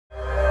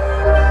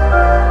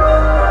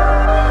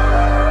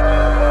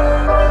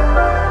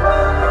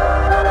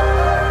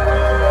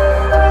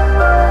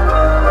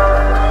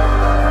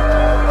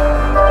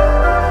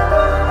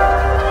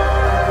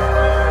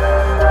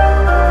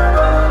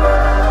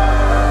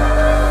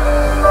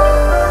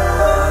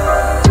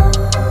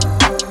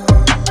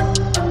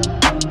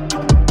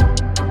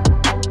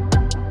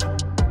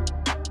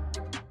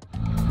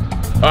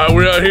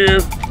out here,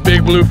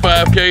 Big Blue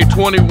 5K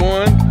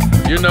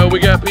 21. You know, we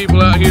got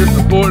people out here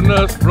supporting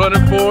us,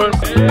 running for us.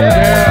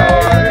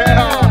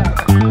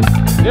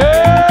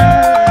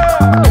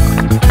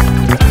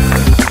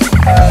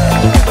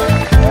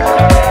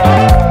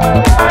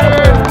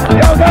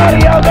 Y'all got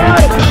it, y'all got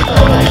it.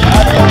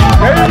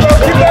 There you go,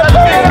 keep that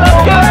playing,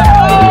 let's get it.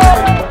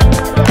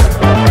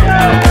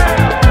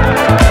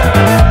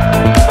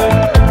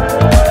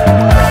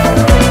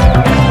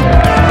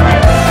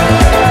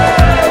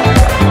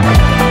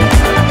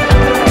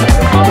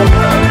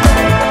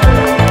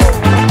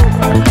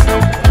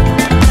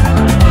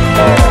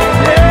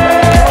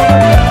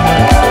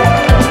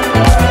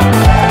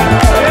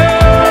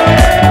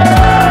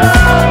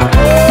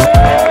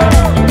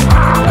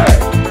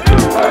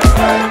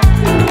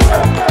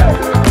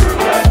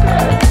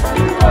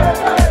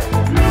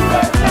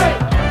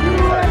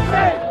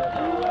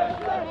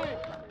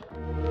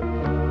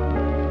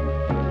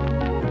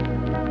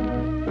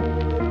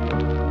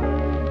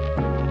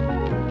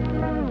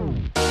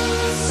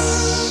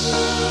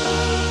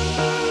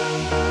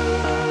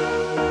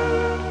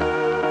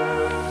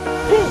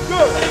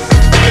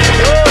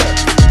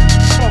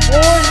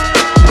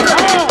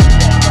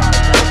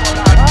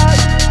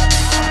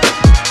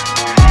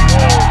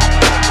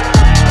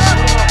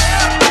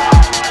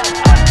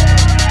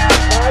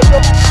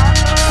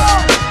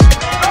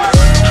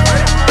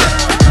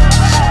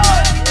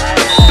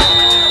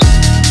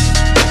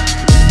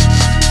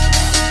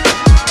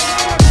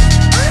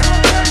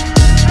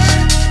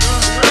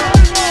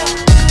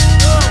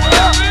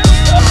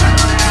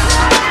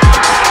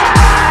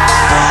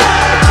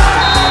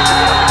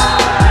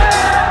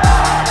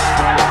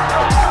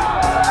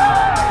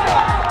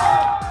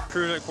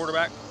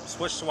 Quarterback,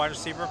 switched to wide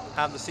receiver,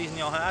 have the season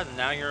y'all had, and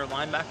now you're a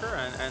linebacker,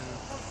 and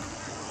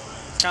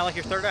it's kind of like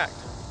your third act.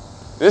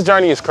 This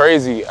journey is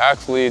crazy,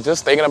 actually.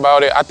 Just thinking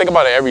about it, I think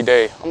about it every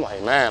day. I'm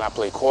like, man, I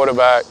play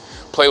quarterback,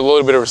 play a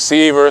little bit of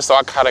receiver, so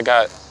I kind of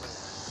got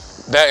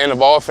that end of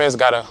offense,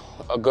 got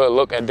a good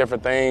look at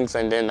different things,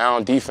 and then now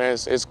on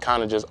defense, it's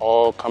kind of just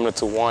all coming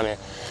to one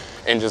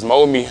and just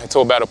mold me into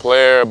a better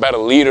player, a better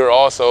leader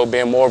also,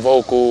 being more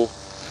vocal,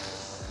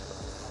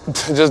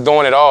 just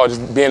doing it all,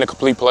 just being a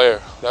complete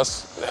player.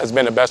 Has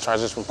been the best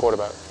transition from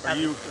quarterback. Are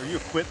you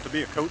equipped to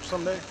be a coach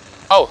someday?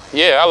 Oh,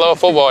 yeah, I love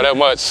football that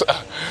much.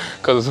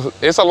 Because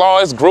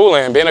it's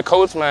grueling. Being a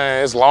coach,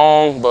 man, it's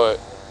long, but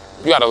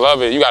you gotta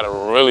love it. You gotta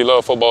really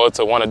love football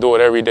to want to do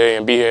it every day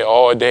and be here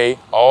all day.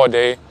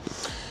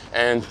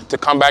 And to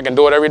come back and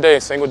do it every day,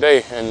 single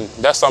day. And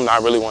that's something I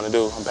really want to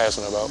do, I'm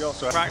passionate about. You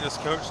also practice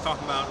coach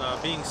talking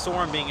about being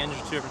sore and being injured,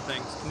 two different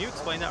things. Can you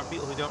explain that for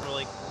people who don't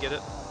really get it?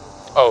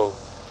 Oh,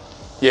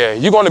 yeah,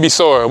 you're going to be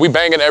sore. We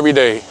bang it every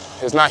day.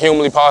 It's not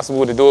humanly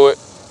possible to do it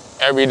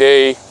every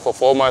day for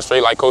 4 months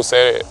straight, like Coach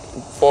said,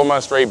 4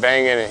 months straight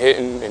banging and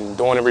hitting and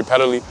doing it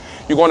repetitively.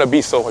 You're going to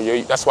be sore.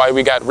 That's why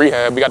we got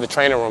rehab, we got the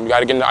training room, you got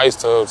to get in the ice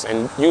tubs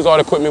and use all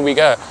the equipment we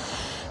got.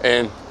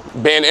 And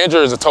being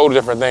injured is a totally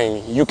different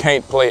thing. You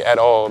can't play at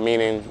all,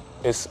 meaning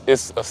it's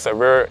a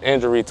severe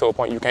injury to a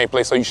point you can't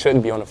play, so you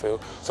shouldn't be on the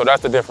field. So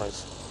that's the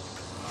difference.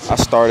 I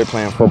started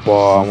playing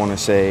football, I want to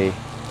say,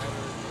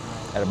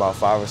 at about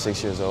 5 or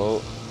 6 years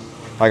old.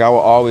 Like I would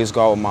always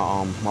go out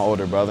with my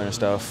older brother and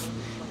stuff,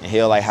 and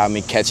he'll like have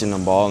me catching the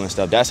ball and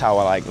stuff. That's how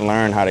I like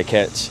learned how to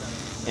catch.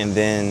 And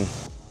then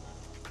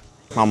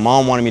my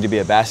mom wanted me to be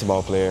a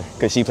basketball player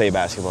because she played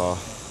basketball,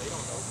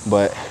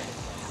 but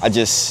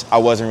I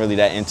wasn't really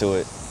that into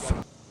it.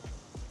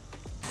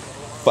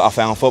 But I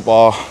found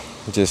football,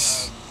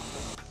 just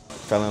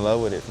fell in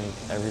love with it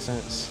ever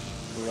since.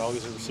 Were you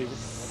always a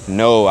receiver?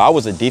 No, I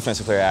was a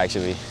defensive player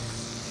actually,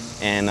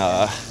 and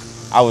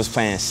I was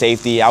playing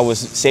safety.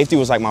 Safety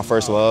was like my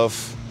first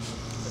love.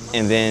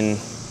 And then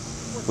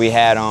we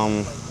had,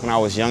 when I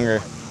was younger,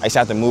 I used to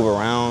have to move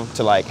around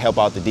to like help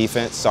out the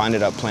defense. So I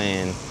ended up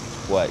playing,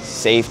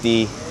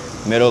 safety,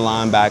 middle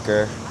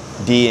linebacker,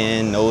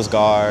 DN, nose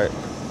guard.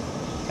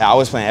 I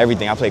was playing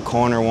everything. I played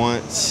corner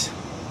once.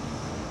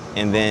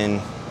 And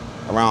then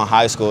around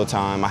high school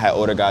time, I had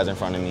older guys in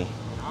front of me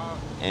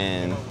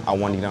and I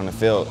wanted to get on the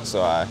field.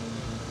 So I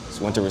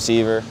just went to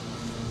receiver,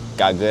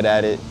 got good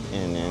at it,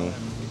 and then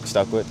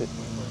stuck with it.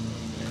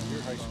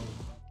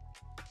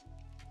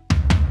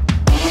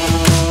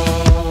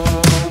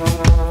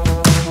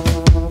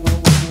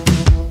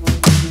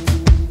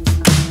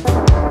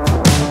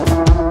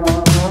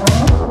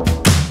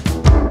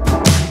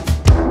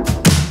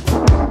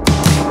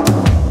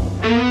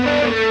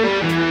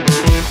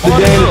 The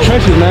game in the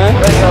trenches, man.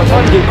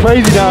 Get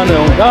crazy down there,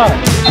 on God.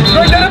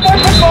 Straight down the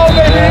football,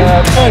 baby.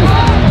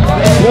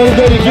 Another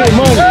day to get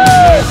money.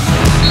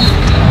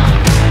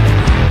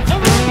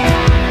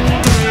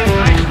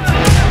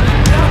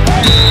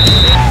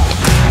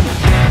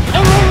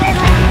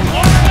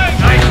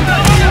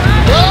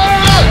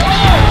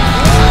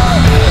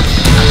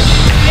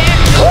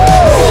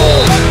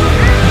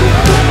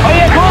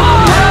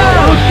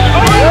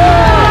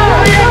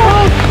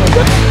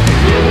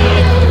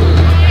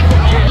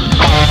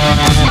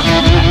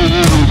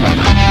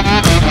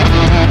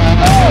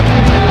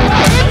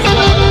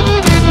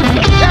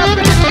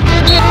 Captain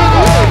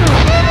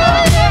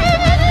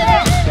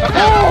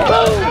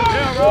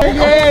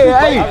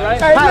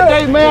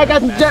I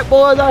got some Jet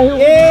boys out here.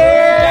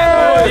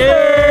 Yeah,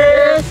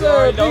 yes,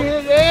 sir.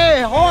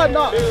 Yeah, hard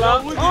knock.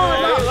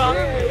 Hard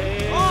knock.